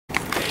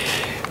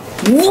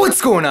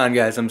What's going on,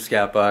 guys? I'm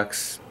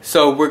Scappbox.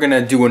 So we're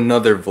gonna do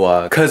another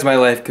vlog because my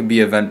life can be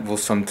eventful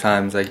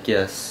sometimes, I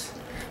guess.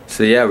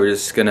 So yeah, we're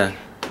just gonna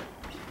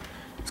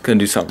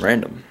do something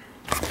random.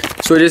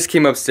 So I just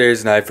came upstairs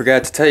and I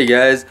forgot to tell you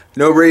guys,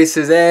 no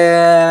braces. Did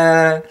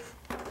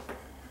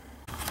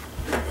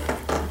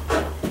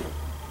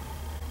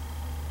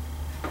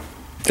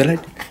I?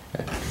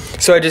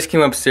 So I just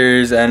came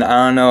upstairs and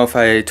I don't know if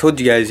I told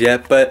you guys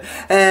yet, but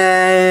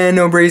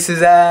no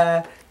braces.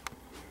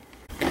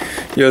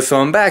 Yo,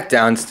 so I'm back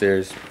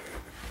downstairs.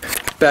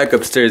 Back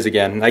upstairs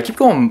again. I keep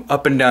going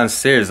up and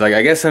downstairs. Like,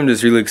 I guess I'm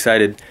just really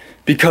excited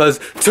because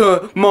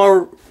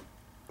tomorrow.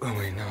 Oh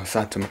wait, no, it's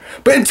not tomorrow.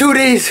 But in 2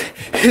 days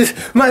is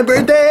my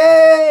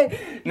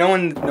birthday. No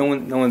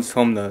one's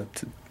home though.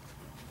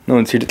 No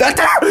one's here.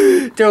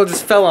 Daryl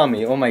just fell on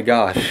me. Oh my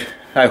gosh.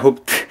 I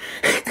hope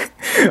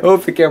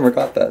the camera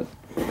caught that.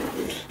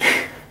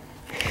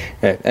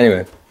 Right,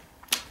 anyway.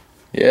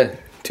 Yeah,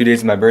 2 days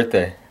is my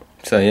birthday.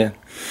 So yeah.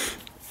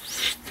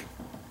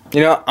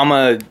 You know,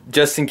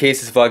 just in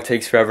case this vlog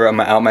takes forever, I'm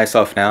gonna out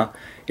myself now.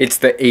 It's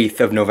the 8th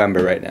of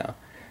November right now.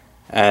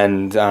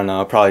 And I don't know,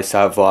 I'll probably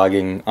stop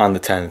vlogging on the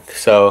 10th.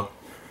 So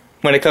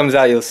when it comes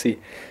out, you'll see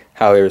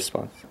how he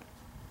responds.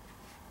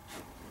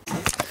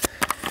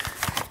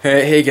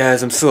 Hey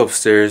guys, I'm still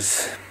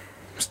upstairs.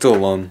 I'm still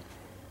alone.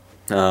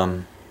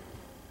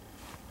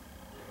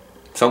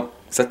 So,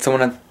 is that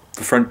someone at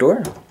the front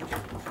door?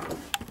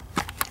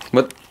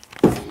 What?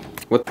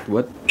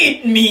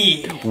 It's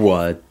me!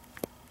 What?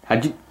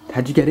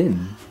 How'd you get in?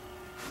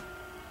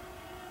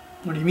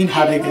 What do you mean,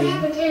 how'd I get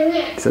in?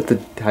 Is that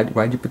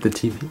why'd you put the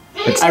TV?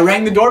 I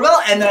rang the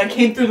doorbell and then I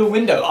came through the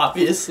window,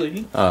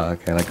 obviously. Oh,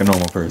 okay, like a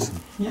normal person.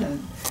 Yeah.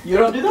 You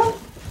don't do that?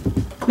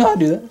 No, I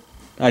do that.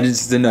 I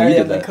just didn't know you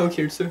did that. I Coke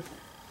here too.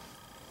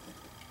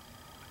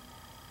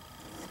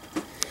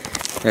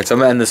 Alright, so I'm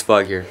gonna end this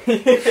vlog here.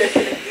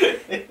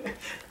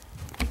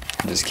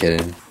 Just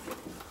kidding.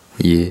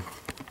 Yeah.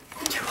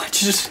 Why'd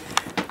you just...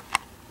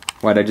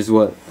 Why'd I just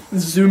what?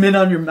 Zoom in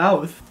on your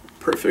mouth.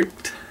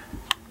 Perfect.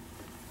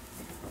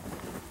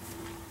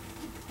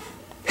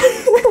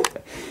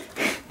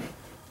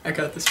 I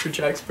got this for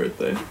Jack's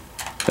birthday.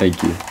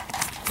 Thank you.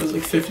 It was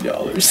like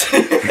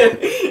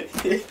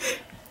 $50.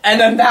 And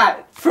then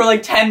that for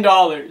like $10.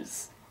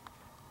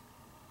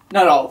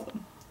 Not all of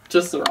them.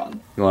 Just the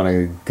wrong. You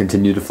wanna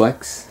continue to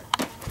flex?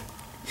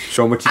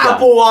 Show them what you got.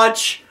 Apple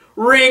Watch,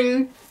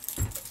 ring,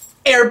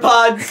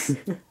 AirPods,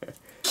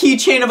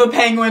 keychain of a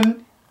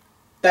penguin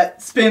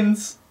that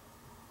spins.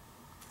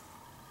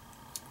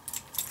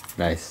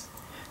 Nice.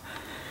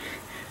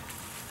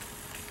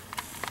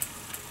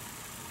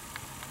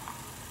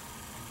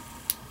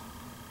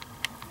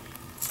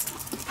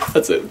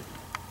 That's it.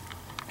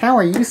 How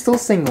are you still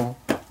single?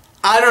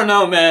 I don't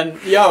know, man.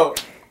 Yo,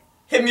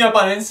 hit me up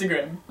on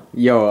Instagram.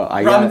 Yo,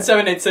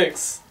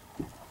 Raamiz786.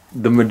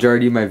 The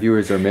majority of my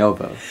viewers are male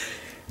though.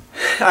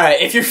 Alright,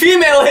 if you're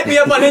female, hit me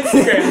up on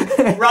Instagram.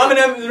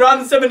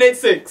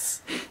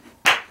 Raamiz786.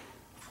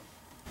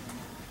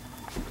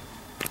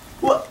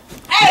 What?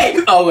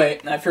 Hey! Oh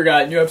wait, I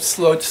forgot. You have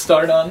slow to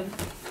start on.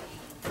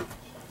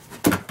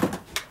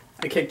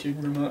 I kicked your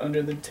remote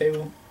under the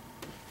table.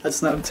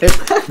 That's not a table.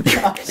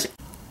 Gosh.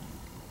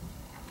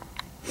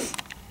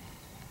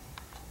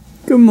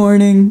 Good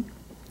morning.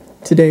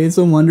 Today is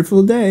a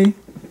wonderful day.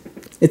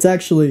 It's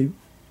actually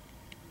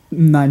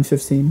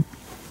 9:15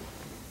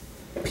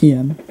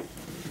 p.m.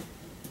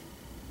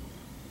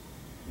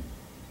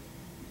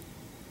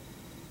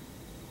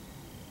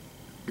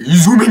 Are you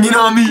zooming in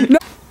on me? No.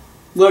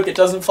 Look, it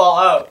doesn't fall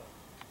out.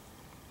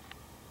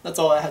 That's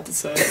all I had to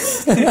say.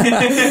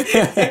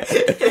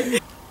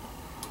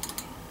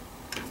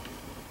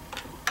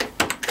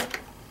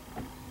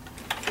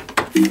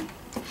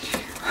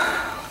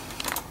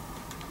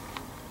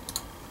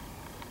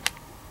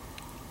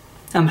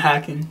 I'm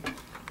hacking.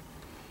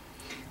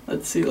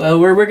 Let's see. Well,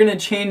 we're gonna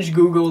change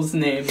Google's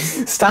name.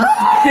 Stop!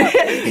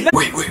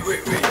 Wait. Where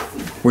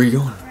are you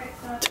going?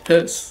 To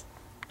piss.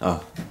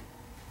 Oh.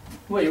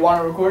 What, you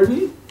want to record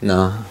me?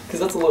 No. Because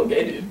that's a little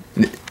gay,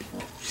 dude.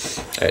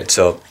 Alright,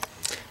 so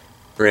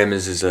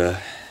Raamiz is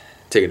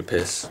taking a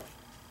piss.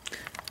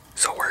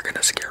 So we're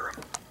gonna scare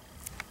him.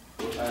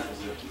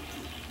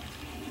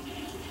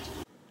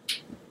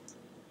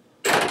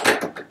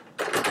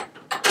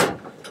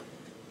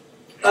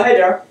 Oh, hey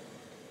there.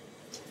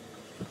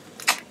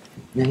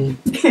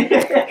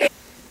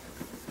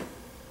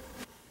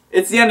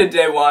 It's the end of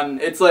day one.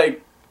 It's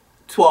like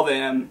 12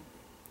 a.m.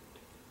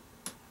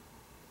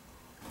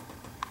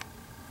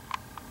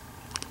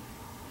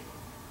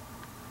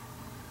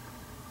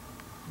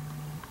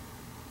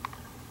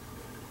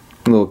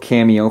 A little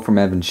cameo from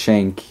Evan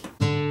Shank.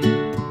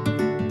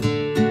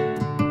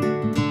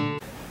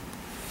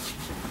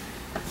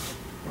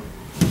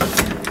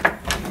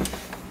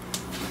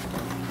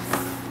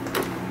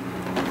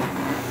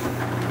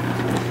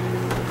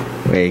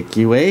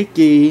 Wakey,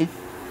 wakey.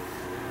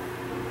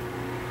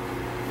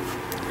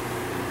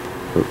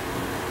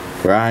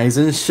 Rise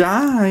and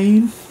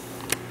shine.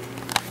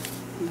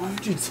 Why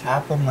would you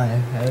tap on my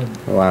head?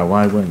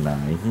 Why wouldn't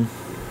I?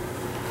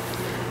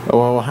 Oh,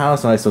 well, how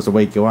else am I supposed to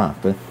wake you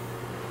up? I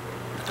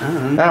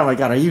don't know. Oh my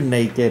god, are you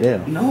naked? Ew.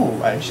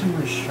 No, I just have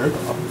my shirt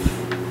off.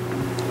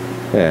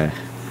 Yeah.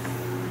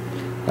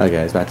 Okay,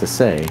 I was about to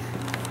say.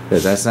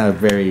 Because that sounds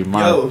very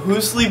Yo, who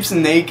sleeps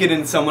naked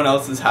in someone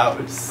else's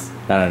house?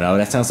 I don't know,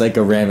 that sounds like a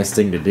Raamiz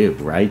thing to do,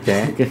 right,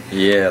 Jack?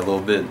 Yeah, a little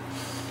bit.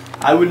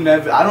 I would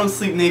never. I don't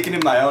sleep naked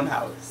in my own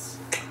house.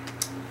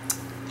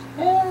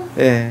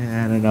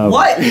 I don't know.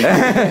 What?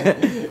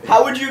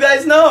 How would you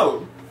guys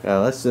know?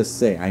 Well, let's just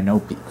say I know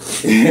people.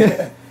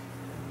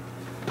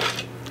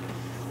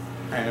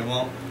 Alright,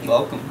 well,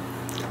 welcome.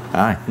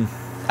 Hi.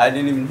 I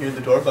didn't even hear the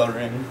doorbell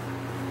ring.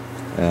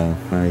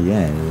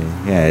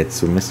 Yeah,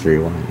 it's a mystery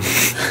one.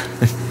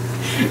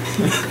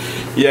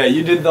 Yeah,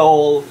 you did the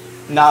whole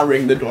not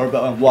ring the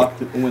doorbell and walk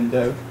through the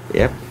window.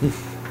 Yep.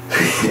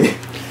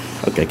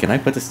 Okay, can I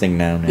put this thing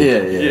down now?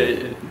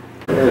 Yeah.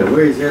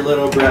 Where's your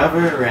little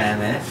brother,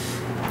 Raamiz?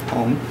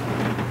 Home.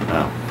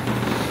 Oh.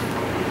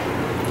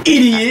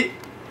 Idiot!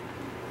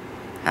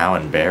 How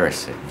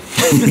embarrassing.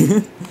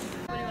 I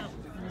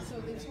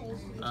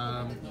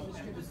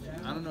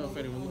don't know if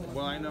anyone.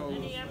 Well, I know.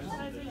 Any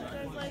appetizers you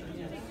guys like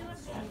in particular?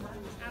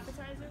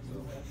 Appetizers?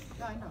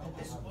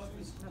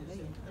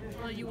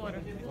 Well, you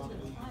order.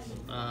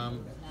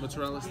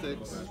 Mozzarella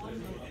sticks,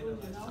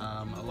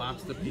 a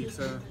lobster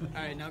pizza,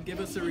 Alright, now give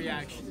us a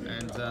reaction.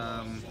 and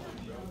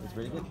It's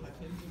pretty good.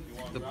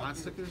 the pot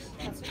stickers.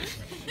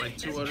 Like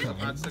 2 orders of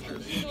pot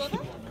stickers.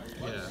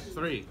 Yeah,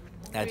 3.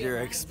 That you're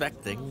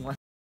expecting.